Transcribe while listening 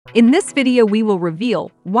In this video, we will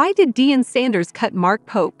reveal why did Deion Sanders cut Mark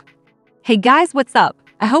Pope? Hey guys, what's up?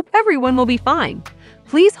 I hope everyone will be fine.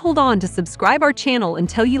 Please hold on to subscribe our channel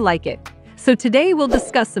until you like it. So today we'll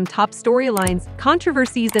discuss some top storylines,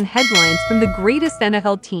 controversies, and headlines from the greatest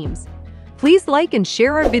NFL teams. Please like and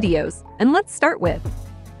share our videos, and let's start with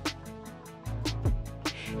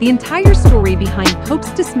the entire story behind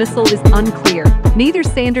Pope's dismissal is unclear. Neither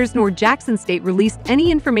Sanders nor Jackson State released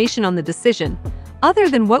any information on the decision, other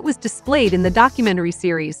than what was displayed in the documentary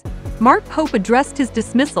series. Mark Pope addressed his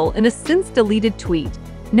dismissal in a since-deleted tweet.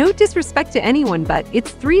 No disrespect to anyone, but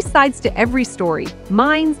it's three sides to every story: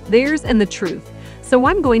 mine, theirs, and the truth. So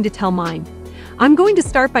I'm going to tell mine. I'm going to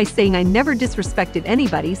start by saying I never disrespected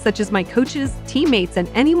anybody, such as my coaches, teammates, and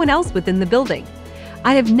anyone else within the building.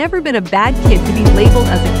 I have never been a bad kid to be labeled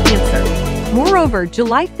as a cancer. Moreover,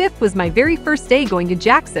 July 5th was my very first day going to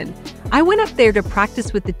Jackson. I went up there to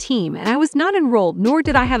practice with the team, and I was not enrolled, nor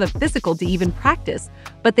did I have a physical to even practice,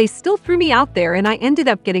 but they still threw me out there and I ended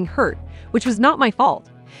up getting hurt, which was not my fault.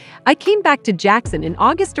 I came back to Jackson in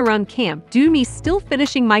August around camp due to me still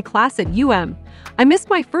finishing my class at UM. I missed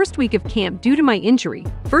my first week of camp due to my injury.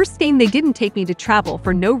 First game, they didn't take me to travel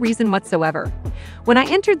for no reason whatsoever. When I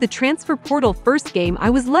entered the transfer portal first game, I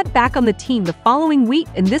was let back on the team the following week,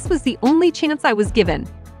 and this was the only chance I was given.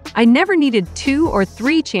 I never needed 2 or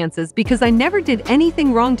 3 chances because I never did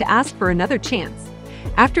anything wrong to ask for another chance.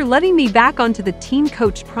 After letting me back onto the team,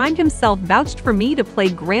 Coach Prime himself vouched for me to play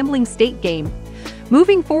Grambling State game.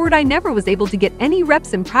 Moving forward, I never was able to get any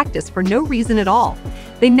reps in practice for no reason at all.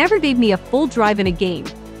 They never gave me a full drive in a game.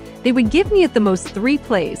 They would give me at the most 3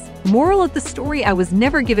 plays. Moral of the story, I was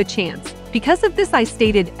never give a chance. Because of this, I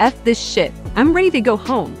stated, "F this shit, I'm ready to go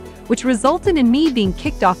home," which resulted in me being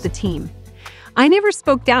kicked off the team. I never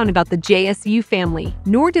spoke down about the JSU family,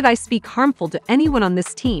 nor did I speak harmful to anyone on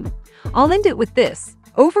this team. I'll end it with this.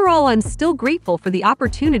 Overall, I'm still grateful for the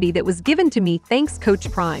opportunity that was given to me, thanks Coach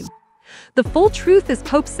Prime. The full truth, as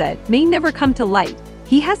Pope said, may never come to light.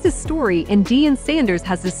 He has his story and Deion Sanders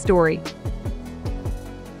has his story.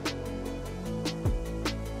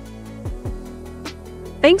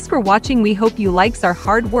 Thanks for watching. We hope you likes our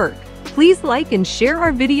hard work. Please like and share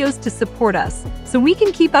our videos to support us, so we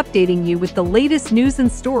can keep updating you with the latest news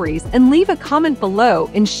and stories, and leave a comment below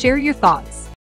and share your thoughts.